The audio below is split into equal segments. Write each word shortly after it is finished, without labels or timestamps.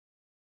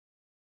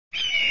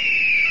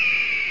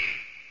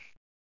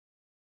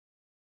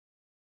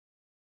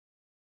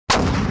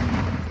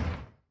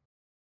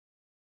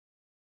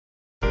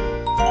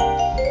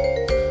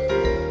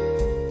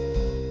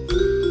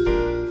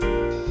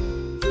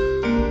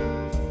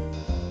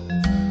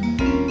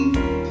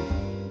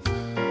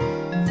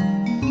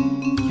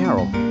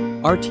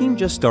Our team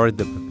just started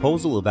the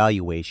proposal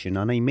evaluation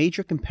on a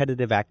major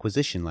competitive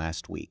acquisition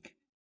last week.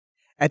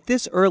 At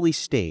this early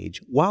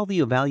stage, while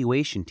the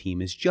evaluation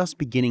team is just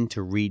beginning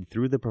to read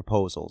through the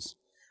proposals,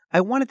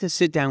 I wanted to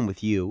sit down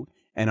with you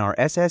and our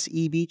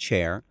SSEB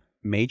chair,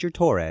 Major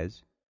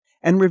Torres,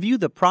 and review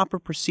the proper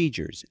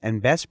procedures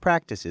and best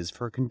practices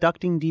for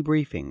conducting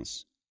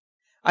debriefings.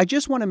 I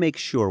just want to make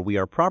sure we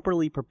are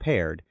properly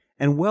prepared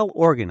and well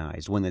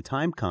organized when the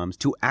time comes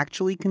to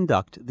actually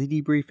conduct the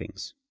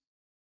debriefings.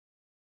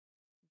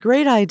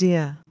 Great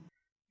idea.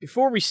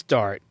 Before we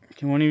start,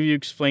 can one of you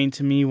explain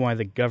to me why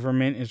the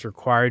government is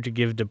required to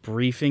give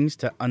debriefings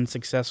to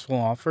unsuccessful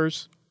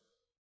offers?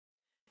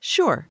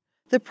 Sure.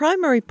 The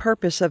primary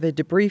purpose of a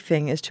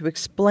debriefing is to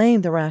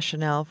explain the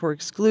rationale for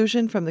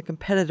exclusion from the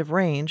competitive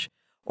range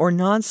or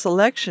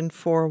non-selection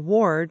for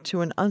award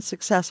to an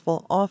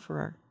unsuccessful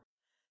offeror.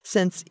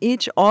 Since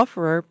each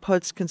offeror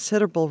puts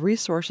considerable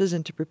resources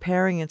into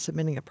preparing and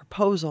submitting a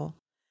proposal,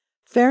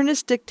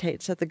 fairness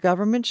dictates that the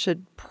government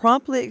should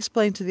promptly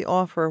explain to the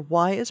offeror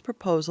why its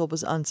proposal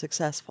was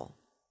unsuccessful.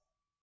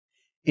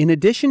 In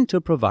addition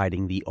to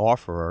providing the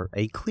offeror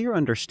a clear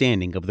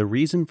understanding of the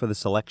reason for the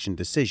selection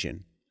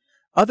decision,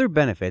 other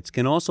benefits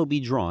can also be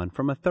drawn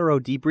from a thorough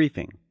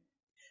debriefing.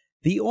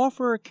 The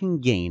offeror can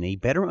gain a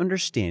better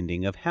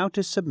understanding of how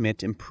to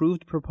submit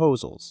improved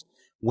proposals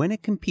when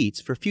it competes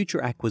for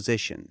future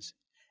acquisitions,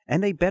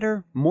 and a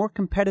better, more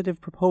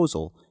competitive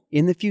proposal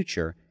in the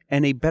future,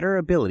 and a better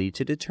ability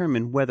to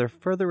determine whether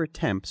further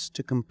attempts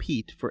to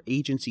compete for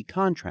agency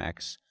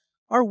contracts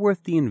are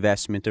worth the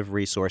investment of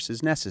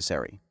resources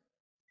necessary.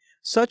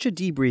 Such a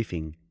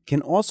debriefing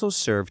can also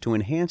serve to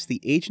enhance the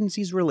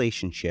agency's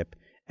relationship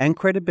and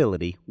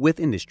credibility with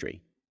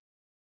industry.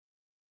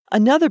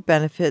 Another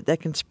benefit that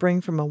can spring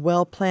from a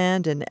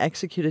well-planned and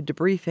executed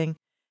debriefing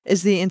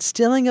is the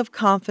instilling of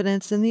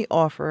confidence in the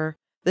offeror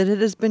that it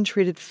has been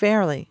treated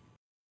fairly,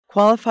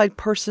 qualified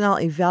personnel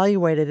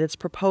evaluated its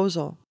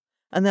proposal,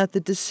 and that the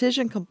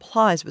decision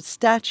complies with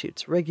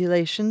statutes,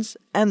 regulations,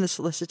 and the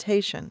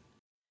solicitation.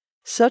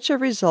 Such a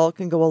result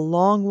can go a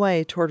long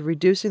way toward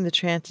reducing the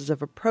chances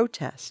of a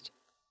protest.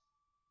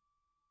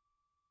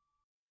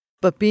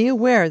 But be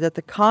aware that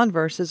the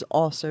converse is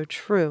also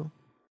true.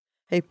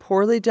 A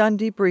poorly done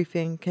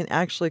debriefing can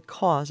actually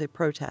cause a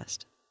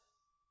protest.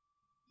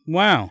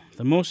 Wow,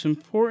 the most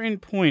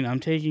important point I'm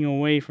taking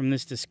away from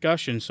this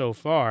discussion so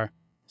far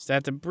is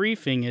that the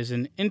briefing is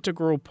an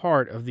integral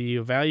part of the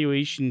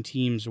evaluation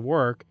team's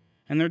work,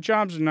 and their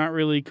jobs are not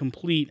really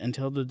complete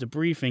until the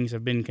debriefings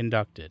have been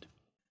conducted.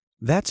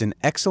 That's an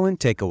excellent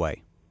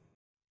takeaway.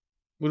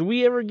 Would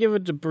we ever give a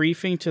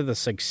debriefing to the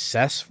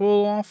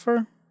successful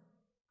offer?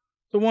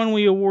 The one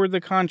we award the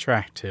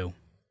contract to?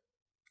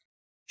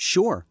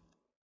 Sure.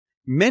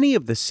 Many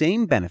of the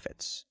same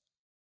benefits,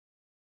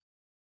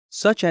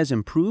 such as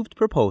improved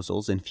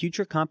proposals in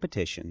future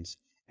competitions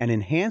and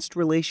enhanced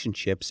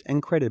relationships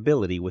and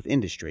credibility with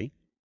industry,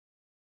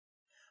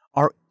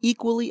 are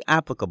equally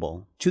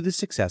applicable to the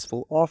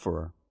successful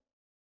offeror.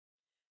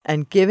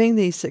 And giving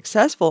the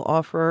successful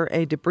offeror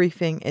a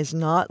debriefing is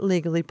not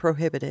legally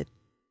prohibited.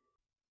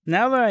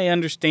 Now that I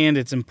understand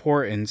its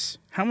importance,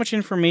 how much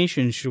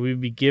information should we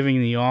be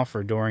giving the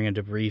offer during a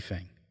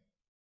debriefing?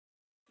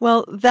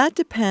 Well, that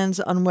depends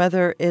on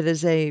whether it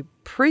is a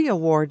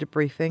pre-award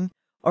debriefing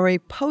or a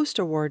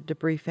post-award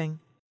debriefing.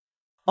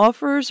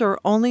 Offerors are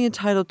only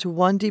entitled to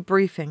one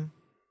debriefing,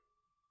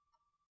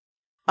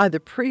 either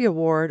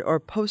pre-award or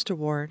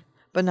post-award,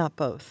 but not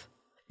both.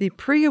 The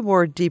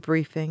pre-award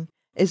debriefing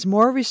is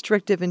more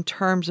restrictive in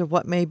terms of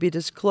what may be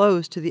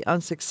disclosed to the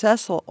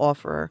unsuccessful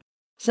offeror,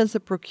 since the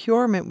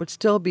procurement would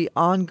still be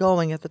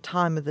ongoing at the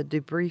time of the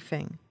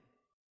debriefing.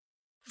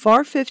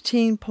 FAR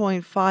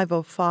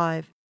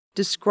 15.505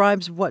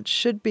 describes what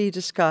should be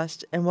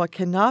discussed and what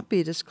cannot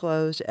be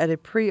disclosed at a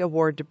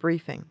pre-award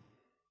debriefing.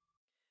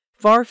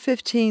 FAR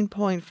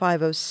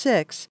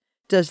 15.506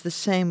 does the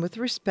same with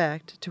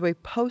respect to a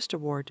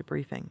post-award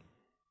debriefing.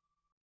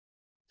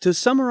 To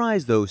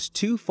summarize those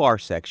two FAR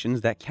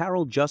sections that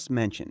Carol just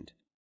mentioned,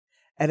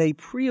 at a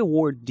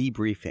pre-award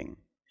debriefing,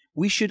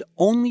 we should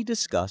only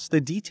discuss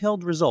the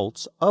detailed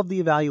results of the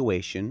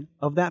evaluation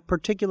of that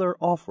particular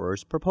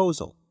offeror's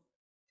proposal,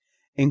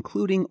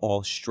 including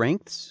all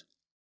strengths,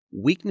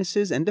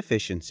 weaknesses, and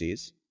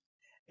deficiencies,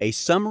 a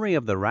summary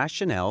of the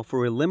rationale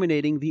for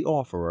eliminating the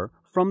offeror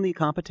from the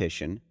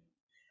competition,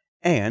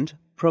 and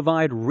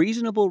provide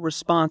reasonable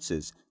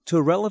responses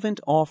to relevant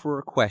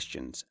offeror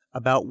questions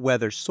about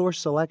whether source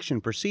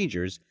selection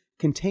procedures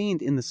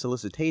contained in the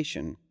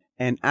solicitation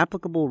and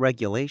applicable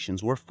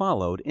regulations were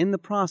followed in the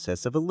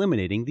process of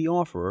eliminating the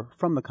offeror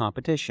from the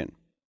competition.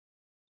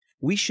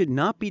 We should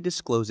not be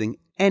disclosing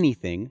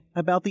anything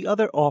about the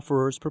other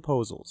offeror's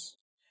proposals,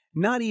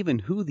 not even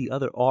who the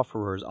other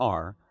offerors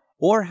are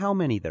or how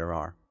many there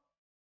are.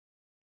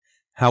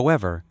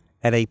 However,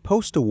 at a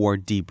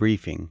post-award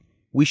debriefing,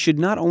 we should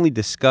not only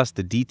discuss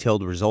the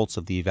detailed results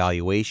of the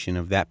evaluation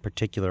of that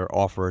particular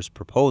offeror's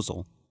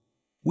proposal,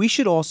 we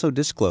should also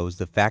disclose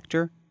the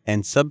factor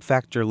and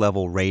sub-factor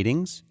level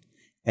ratings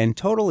and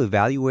total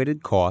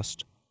evaluated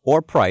cost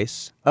or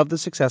price of the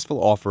successful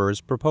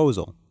offeror's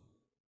proposal.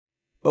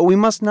 But we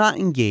must not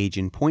engage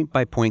in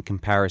point-by-point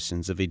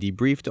comparisons of a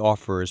debriefed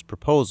offeror's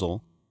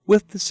proposal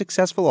with the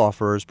successful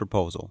offeror's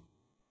proposal,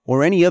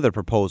 or any other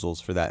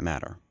proposals for that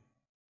matter.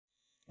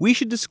 We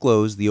should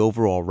disclose the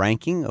overall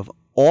ranking of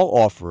all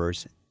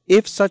offerors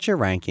if such a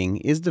ranking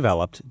is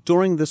developed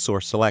during the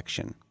source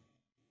selection.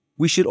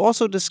 We should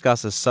also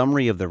discuss a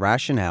summary of the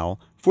rationale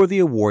for the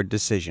award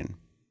decision.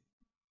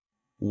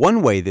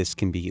 One way this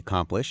can be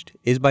accomplished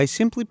is by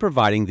simply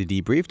providing the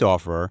debriefed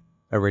offeror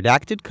a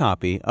redacted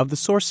copy of the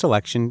source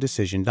selection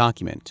decision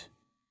document.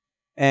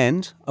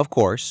 And, of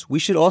course, we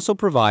should also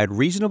provide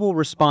reasonable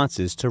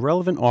responses to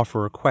relevant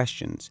offeror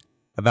questions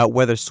about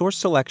whether source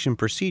selection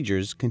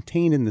procedures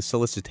contained in the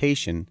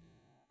solicitation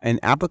and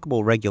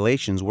applicable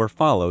regulations were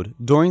followed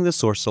during the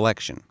source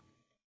selection.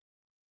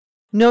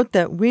 Note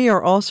that we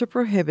are also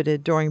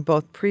prohibited during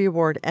both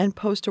pre-award and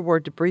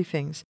post-award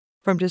debriefings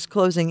from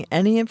disclosing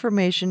any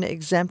information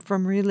exempt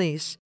from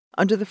release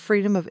under the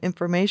Freedom of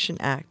Information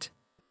Act,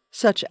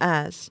 such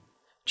as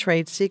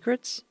trade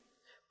secrets,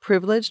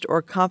 privileged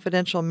or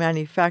confidential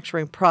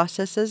manufacturing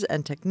processes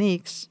and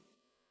techniques,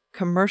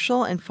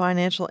 commercial and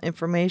financial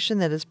information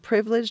that is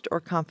privileged or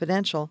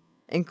confidential,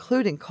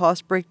 including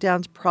cost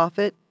breakdowns,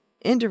 profit,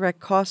 indirect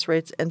cost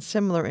rates, and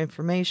similar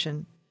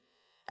information,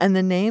 and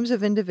the names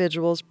of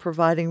individuals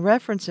providing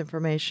reference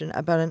information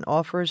about an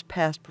offeror's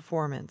past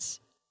performance.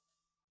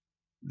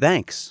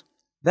 Thanks.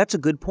 That's a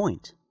good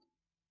point.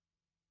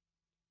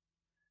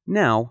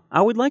 Now,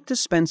 I would like to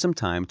spend some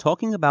time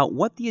talking about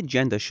what the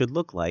agenda should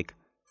look like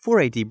for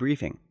a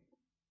debriefing.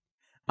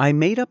 I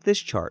made up this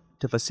chart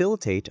to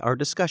facilitate our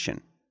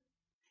discussion.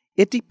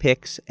 It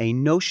depicts a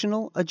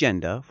notional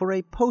agenda for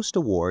a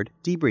post-award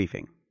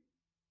debriefing.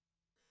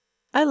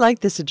 I like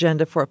this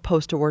agenda for a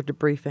post-award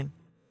debriefing,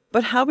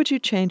 but how would you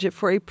change it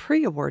for a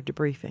pre-award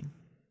debriefing?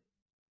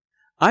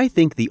 I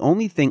think the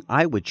only thing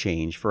I would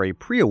change for a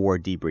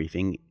pre-award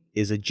debriefing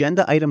is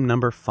agenda item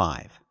number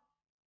 5.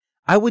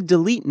 I would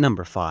delete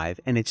number 5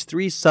 and its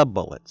 3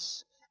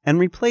 sub-bullets and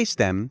replace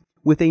them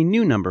with a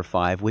new number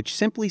 5 which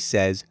simply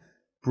says,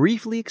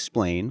 briefly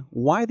explain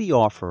why the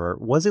offeror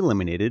was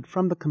eliminated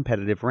from the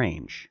competitive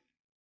range.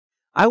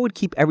 I would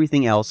keep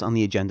everything else on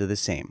the agenda the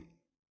same.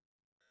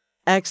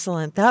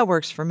 Excellent, that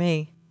works for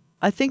me.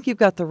 I think you've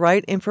got the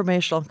right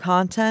informational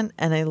content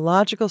and a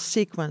logical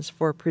sequence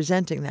for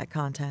presenting that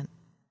content.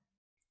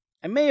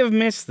 I may have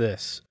missed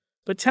this,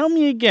 but tell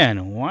me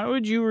again, why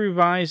would you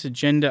revise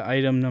agenda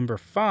item number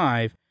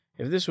 5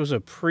 if this was a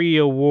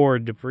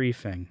pre-award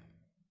debriefing?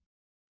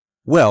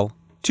 Well,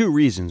 2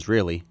 reasons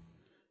really.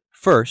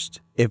 First,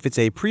 if it's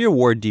a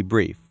pre-award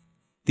debrief,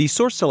 the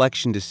source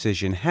selection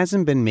decision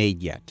hasn't been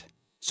made yet,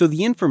 so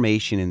the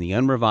information in the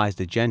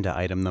unrevised agenda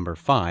item number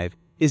 5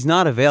 is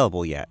not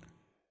available yet.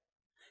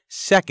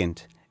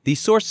 Second, the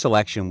source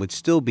selection would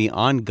still be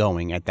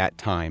ongoing at that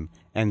time,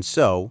 and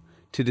so,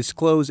 to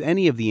disclose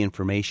any of the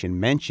information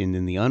mentioned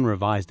in the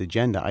unrevised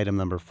agenda item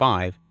number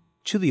 5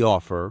 to the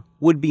offeror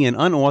would be an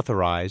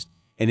unauthorized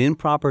and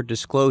improper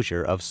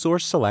disclosure of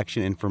source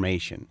selection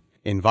information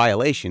in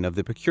violation of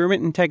the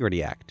Procurement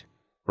Integrity Act.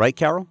 Right,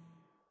 Carol?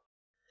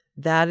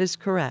 That is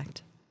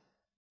correct.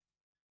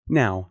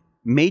 Now,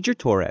 Major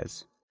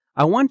Torres,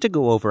 I want to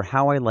go over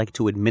how I like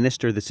to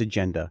administer this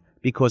agenda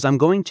because I'm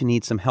going to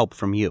need some help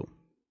from you.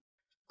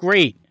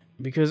 Great,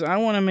 because I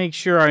want to make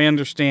sure I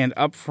understand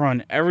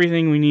upfront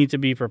everything we need to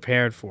be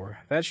prepared for.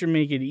 That should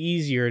make it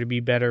easier to be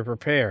better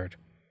prepared.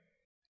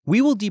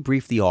 We will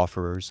debrief the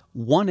offerors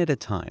one at a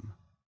time.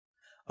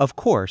 Of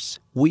course,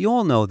 we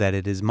all know that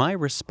it is my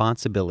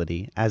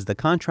responsibility as the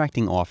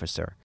contracting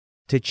officer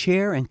to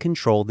chair and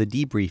control the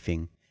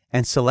debriefing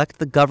and select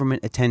the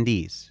government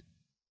attendees.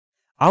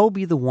 I will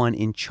be the one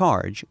in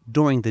charge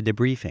during the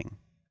debriefing,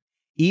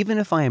 even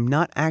if I am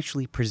not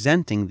actually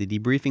presenting the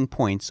debriefing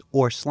points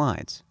or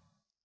slides.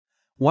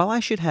 While I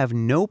should have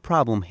no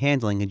problem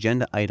handling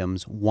agenda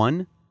items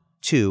 1,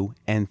 2,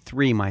 and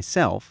 3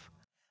 myself,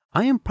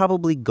 I am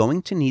probably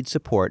going to need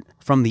support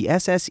from the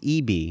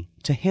SSEB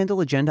to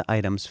handle agenda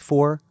items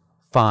 4,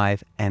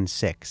 5, and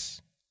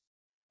 6.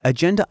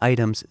 Agenda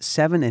items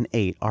 7 and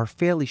 8 are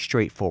fairly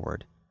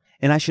straightforward,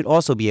 and I should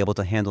also be able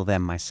to handle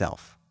them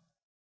myself.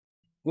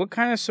 What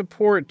kind of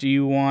support do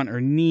you want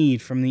or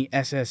need from the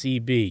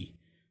SSEB?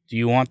 Do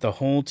you want the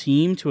whole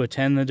team to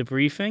attend the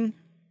debriefing?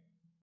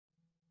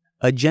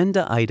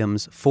 Agenda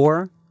items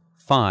 4,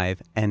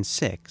 5, and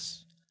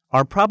 6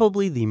 are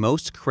probably the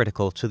most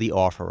critical to the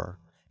offeror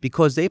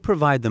because they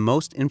provide the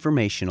most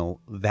informational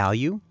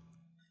value,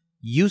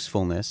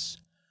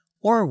 usefulness,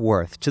 or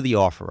worth to the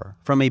offeror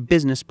from a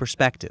business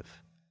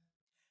perspective.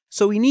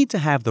 So we need to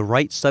have the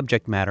right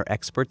subject matter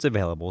experts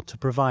available to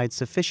provide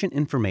sufficient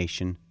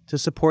information to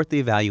support the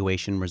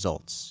evaluation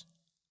results.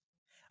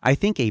 I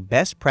think a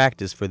best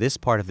practice for this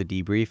part of the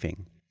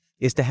debriefing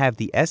is to have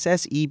the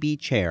SSEB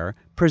chair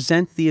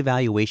present the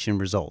evaluation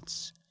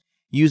results,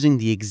 using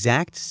the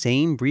exact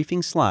same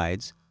briefing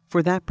slides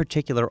for that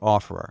particular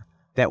offeror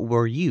that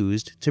were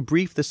used to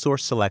brief the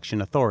source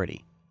selection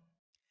authority.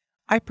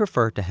 I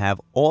prefer to have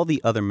all the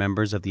other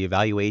members of the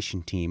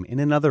evaluation team in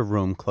another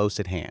room close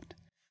at hand,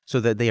 so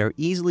that they are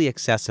easily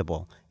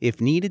accessible if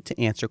needed to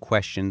answer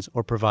questions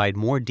or provide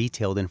more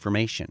detailed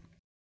information.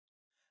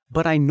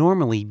 But I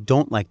normally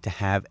don't like to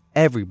have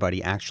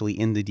everybody actually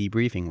in the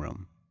debriefing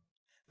room.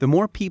 The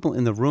more people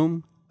in the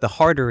room, the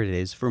harder it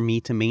is for me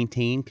to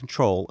maintain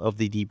control of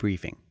the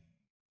debriefing.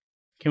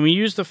 Can we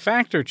use the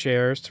factor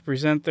chairs to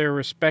present their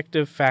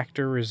respective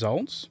factor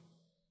results?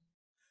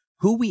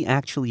 Who we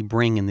actually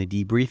bring in the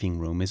debriefing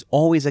room is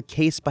always a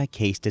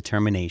case-by-case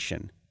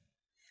determination.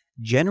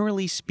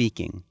 Generally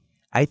speaking,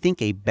 I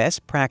think a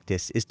best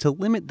practice is to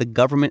limit the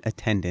government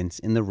attendance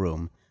in the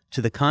room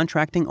to the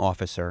contracting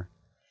officer,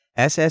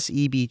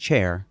 SSEB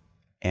chair,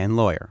 and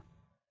lawyer.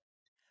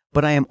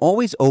 But I am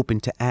always open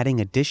to adding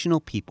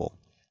additional people,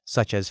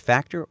 such as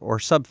factor or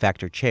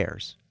sub-factor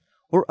chairs,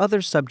 or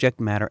other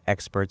subject matter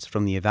experts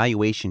from the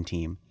evaluation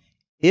team,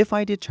 if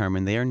I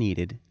determine they are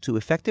needed to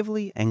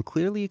effectively and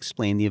clearly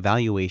explain the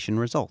evaluation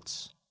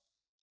results.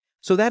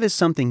 So that is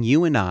something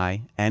you and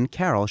I and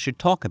Carol should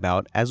talk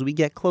about as we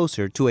get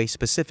closer to a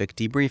specific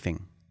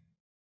debriefing.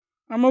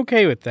 I'm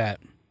okay with that.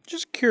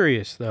 Just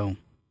curious, though.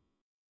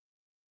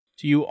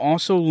 Do you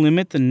also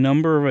limit the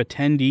number of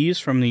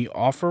attendees from the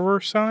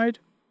offerer side?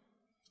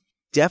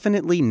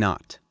 Definitely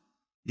not.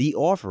 The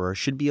offerer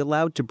should be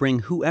allowed to bring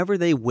whoever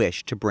they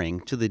wish to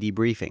bring to the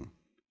debriefing.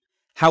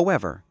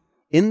 However,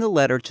 in the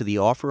letter to the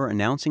offerer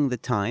announcing the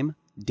time,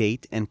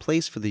 date, and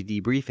place for the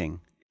debriefing,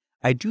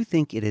 I do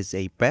think it is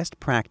a best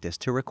practice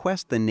to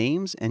request the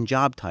names and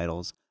job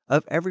titles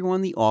of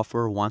everyone the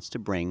offerer wants to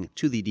bring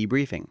to the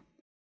debriefing.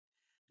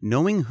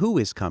 Knowing who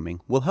is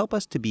coming will help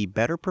us to be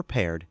better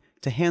prepared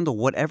to handle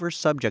whatever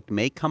subject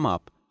may come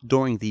up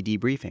during the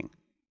debriefing.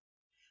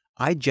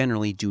 I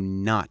generally do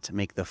not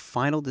make the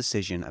final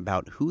decision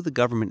about who the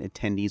government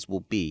attendees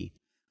will be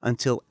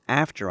until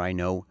after I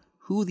know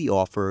who the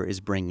offerer is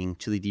bringing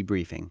to the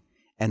debriefing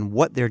and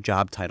what their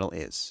job title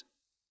is.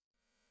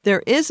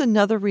 There is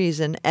another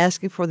reason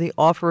asking for the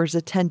offerer's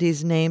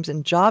attendees' names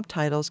and job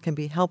titles can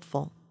be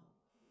helpful.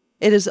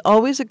 It is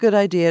always a good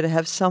idea to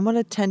have someone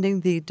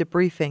attending the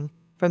debriefing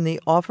from the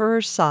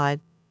offerer's side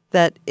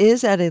that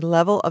is at a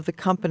level of the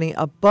company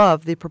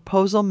above the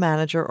proposal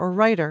manager or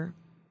writer.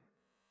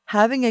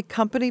 Having a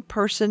company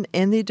person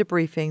in the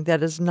debriefing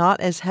that is not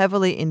as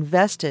heavily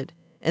invested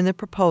in the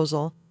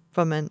proposal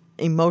from an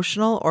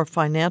emotional or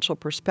financial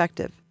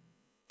perspective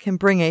can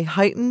bring a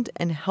heightened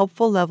and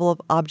helpful level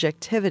of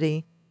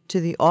objectivity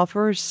to the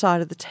offerer's side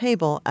of the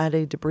table at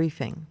a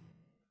debriefing.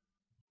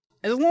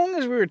 As long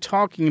as we were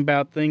talking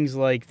about things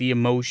like the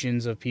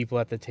emotions of people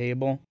at the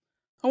table,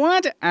 I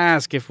wanted to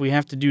ask if we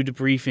have to do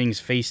debriefings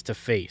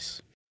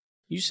face-to-face.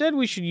 You said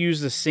we should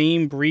use the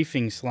same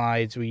briefing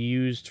slides we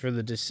used for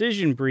the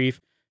decision brief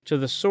to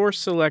the source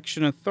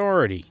selection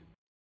authority.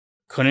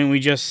 Couldn't we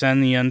just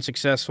send the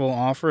unsuccessful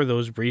offer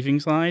those briefing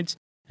slides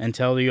and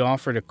tell the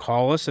offerer to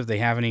call us if they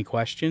have any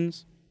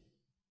questions?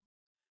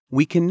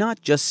 We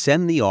cannot just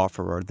send the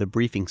offerer the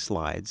briefing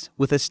slides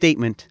with a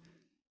statement,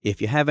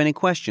 "If you have any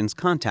questions,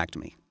 contact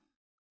me."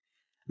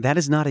 That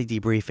is not a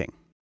debriefing.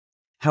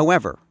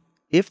 However,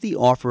 if the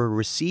offerer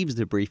receives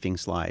the briefing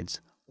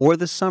slides or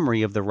the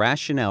summary of the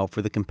rationale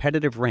for the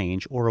competitive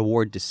range or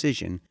award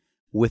decision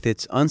with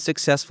its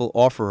unsuccessful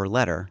offerer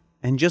letter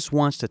and just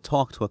wants to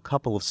talk to a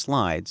couple of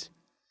slides,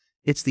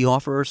 it's the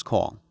offerer's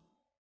call.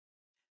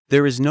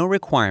 There is no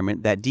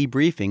requirement that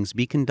debriefings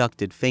be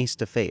conducted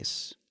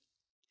face-to-face.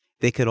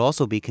 They could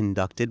also be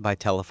conducted by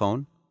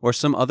telephone or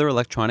some other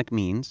electronic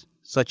means,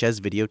 such as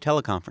video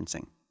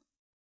teleconferencing.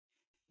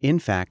 In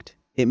fact,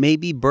 it may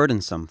be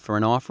burdensome for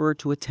an offerer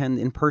to attend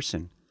in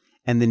person,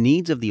 and the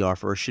needs of the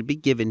offerer should be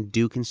given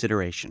due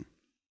consideration.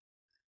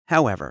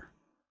 However,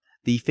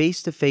 the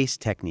face-to-face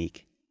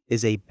technique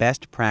is a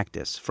best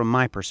practice from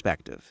my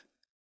perspective.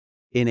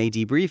 In a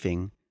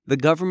debriefing, the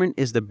government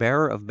is the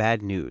bearer of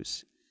bad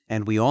news,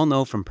 and we all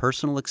know from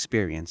personal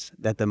experience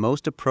that the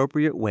most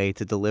appropriate way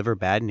to deliver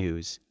bad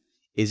news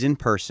is in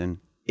person,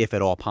 if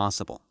at all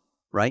possible,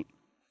 right?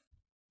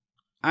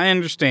 I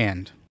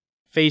understand.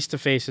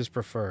 Face-to-face is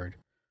preferred,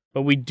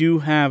 but we do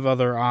have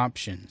other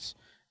options.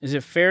 Is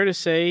it fair to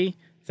say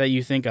that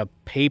you think a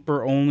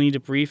paper-only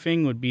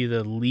debriefing would be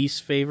the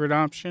least favorite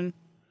option?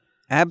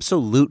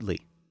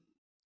 Absolutely.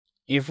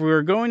 If we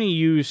were going to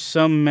use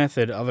some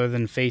method other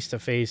than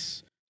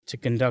face-to-face to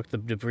conduct the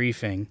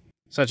debriefing,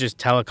 such as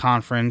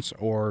teleconference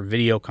or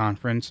video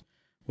conference,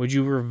 would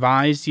you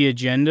revise the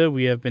agenda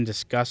we have been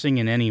discussing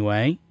in any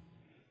way?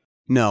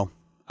 No,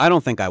 I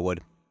don't think I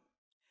would.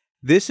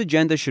 This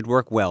agenda should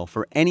work well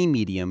for any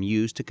medium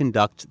used to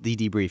conduct the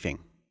debriefing.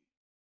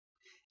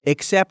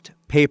 Except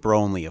paper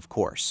only, of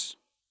course.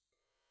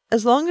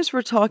 As long as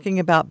we're talking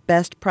about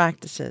best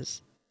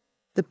practices,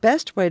 the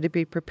best way to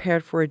be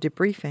prepared for a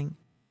debriefing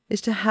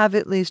is to have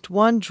at least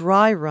one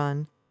dry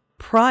run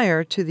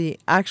prior to the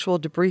actual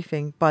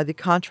debriefing by the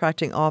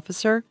contracting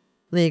officer,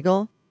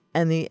 legal,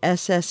 and the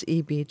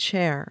SSEB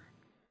chair.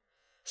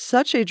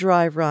 Such a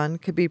dry run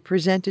could be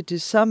presented to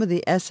some of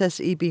the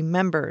SSEB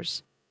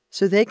members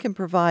so they can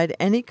provide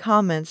any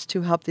comments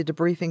to help the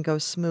debriefing go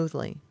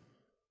smoothly.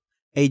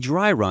 A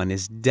dry run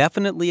is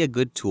definitely a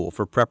good tool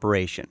for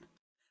preparation,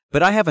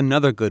 but I have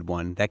another good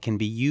one that can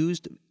be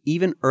used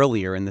even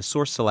earlier in the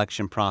source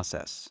selection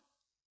process.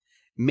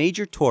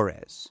 Major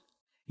Torres,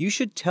 you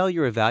should tell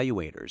your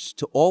evaluators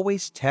to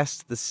always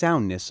test the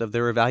soundness of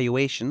their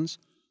evaluations,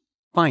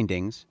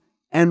 findings,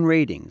 and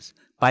ratings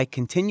by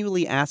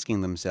continually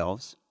asking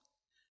themselves,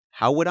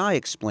 how would I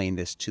explain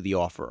this to the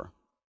offerer?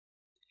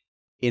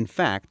 In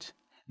fact,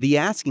 the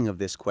asking of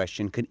this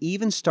question could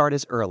even start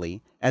as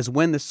early as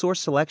when the source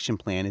selection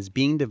plan is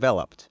being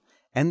developed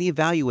and the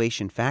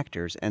evaluation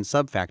factors and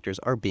subfactors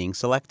are being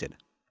selected.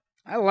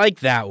 I like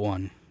that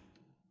one.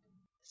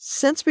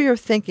 Since we are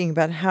thinking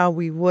about how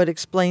we would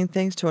explain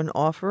things to an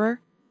offerer,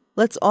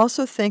 let's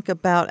also think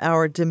about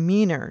our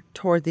demeanor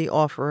toward the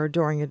offerer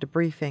during a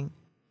debriefing.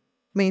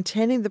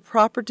 Maintaining the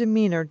proper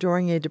demeanor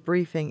during a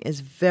debriefing is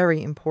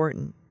very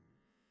important.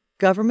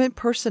 Government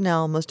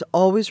personnel must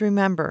always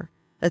remember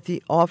that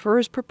the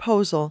offerer's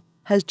proposal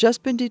has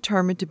just been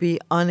determined to be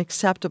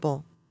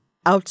unacceptable,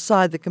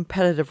 outside the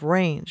competitive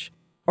range,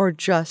 or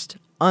just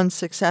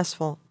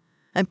unsuccessful,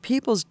 and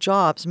people's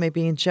jobs may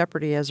be in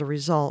jeopardy as a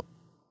result.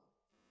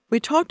 We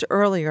talked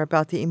earlier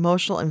about the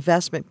emotional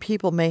investment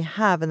people may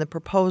have in the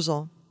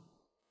proposal.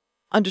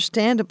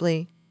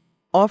 Understandably,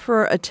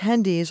 offerer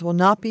attendees will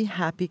not be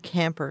happy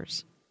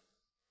campers.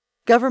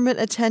 Government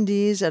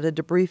attendees at a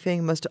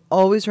debriefing must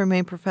always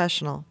remain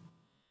professional.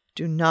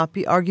 Do not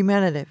be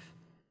argumentative.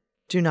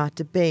 Do not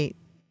debate.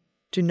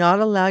 Do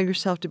not allow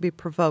yourself to be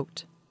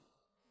provoked.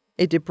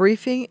 A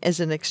debriefing is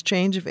an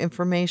exchange of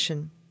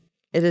information.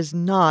 It is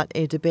not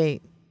a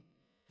debate.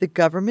 The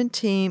government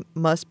team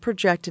must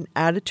project an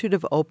attitude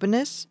of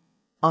openness,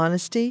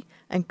 honesty,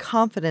 and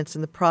confidence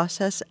in the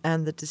process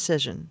and the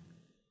decision.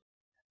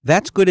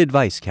 That's good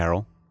advice,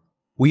 Carol.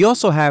 We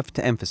also have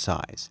to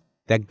emphasize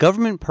that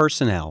government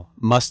personnel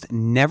must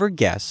never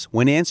guess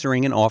when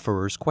answering an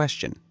offerer's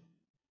question.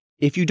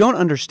 If you don't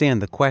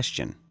understand the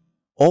question,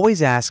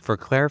 always ask for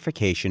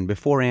clarification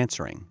before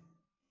answering.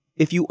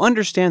 If you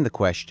understand the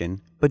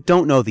question but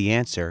don't know the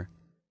answer,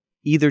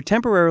 either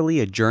temporarily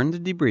adjourn the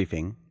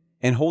debriefing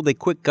and hold a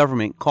quick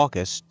government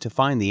caucus to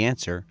find the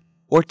answer,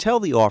 or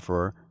tell the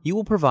offerer you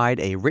will provide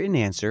a written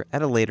answer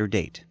at a later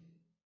date.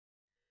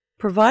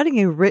 Providing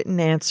a written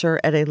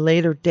answer at a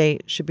later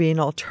date should be an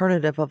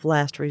alternative of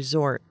last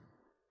resort.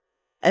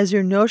 As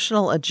your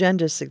notional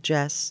agenda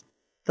suggests,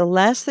 the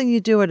last thing you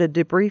do at a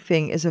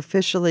debriefing is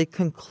officially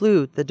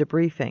conclude the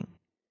debriefing.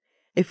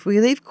 If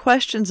we leave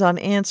questions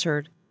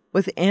unanswered,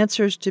 with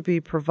answers to be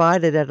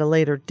provided at a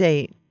later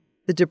date,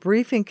 the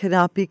debriefing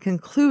cannot be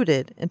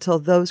concluded until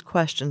those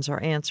questions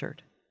are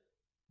answered.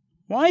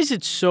 Why is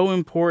it so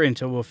important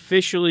to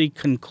officially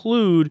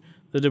conclude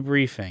the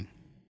debriefing?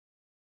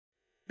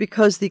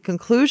 Because the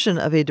conclusion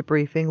of a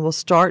debriefing will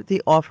start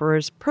the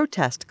offerer's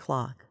protest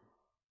clock.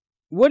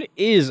 What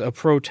is a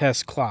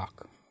protest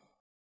clock?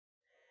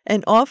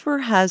 An offer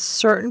has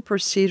certain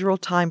procedural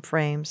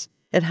timeframes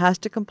it has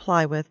to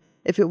comply with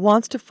if it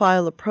wants to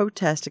file a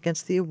protest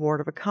against the award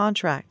of a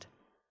contract.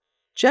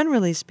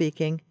 Generally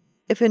speaking,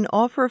 if an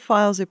offer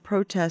files a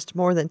protest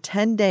more than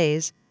 10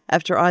 days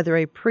after either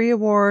a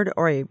pre-award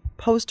or a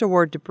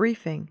post-award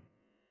debriefing,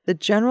 the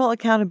General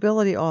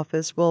Accountability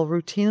Office will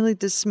routinely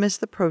dismiss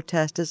the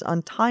protest as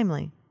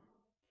untimely.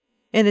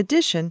 In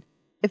addition,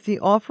 if the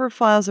offerer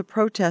files a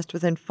protest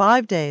within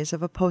 5 days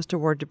of a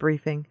post-award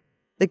debriefing,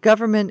 the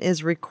government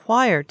is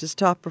required to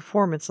stop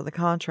performance of the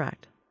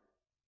contract.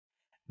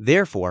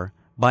 Therefore,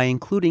 by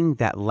including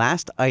that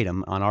last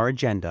item on our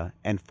agenda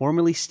and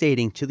formally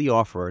stating to the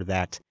offerer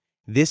that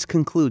this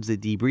concludes the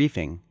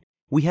debriefing,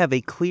 we have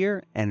a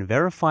clear and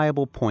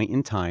verifiable point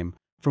in time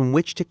from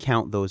which to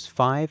count those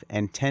 5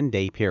 and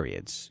 10-day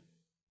periods.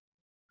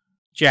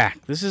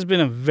 Jack, this has been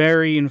a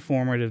very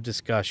informative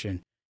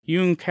discussion.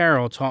 You and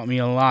Carol taught me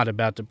a lot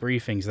about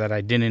debriefings that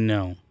I didn't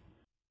know.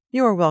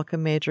 You are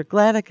welcome, Major.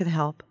 Glad I could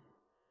help.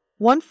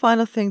 One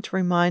final thing to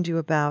remind you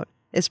about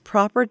is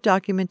proper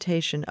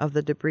documentation of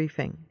the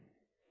debriefing.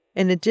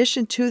 In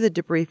addition to the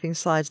debriefing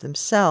slides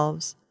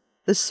themselves,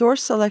 the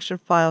source selection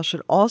file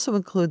should also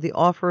include the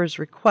offerer's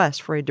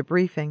request for a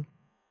debriefing,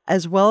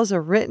 as well as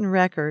a written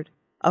record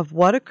of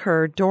what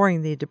occurred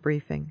during the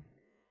debriefing.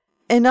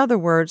 In other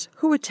words,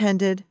 who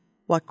attended,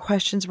 what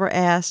questions were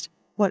asked,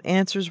 what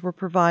answers were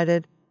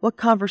provided, what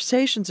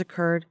conversations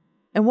occurred,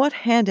 and what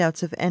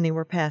handouts, if any,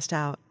 were passed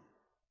out.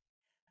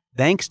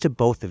 Thanks to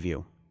both of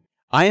you.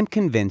 I am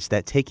convinced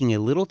that taking a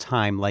little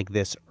time like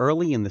this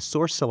early in the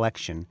source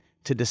selection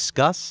to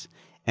discuss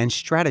and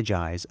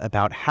strategize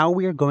about how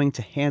we are going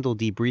to handle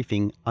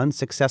debriefing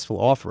unsuccessful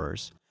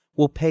offerers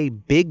will pay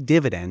big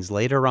dividends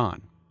later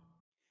on.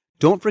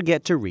 Don't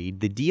forget to read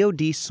the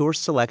DoD Source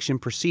Selection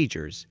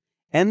Procedures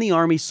and the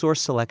Army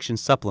Source Selection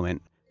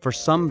Supplement for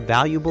some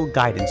valuable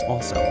guidance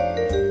also.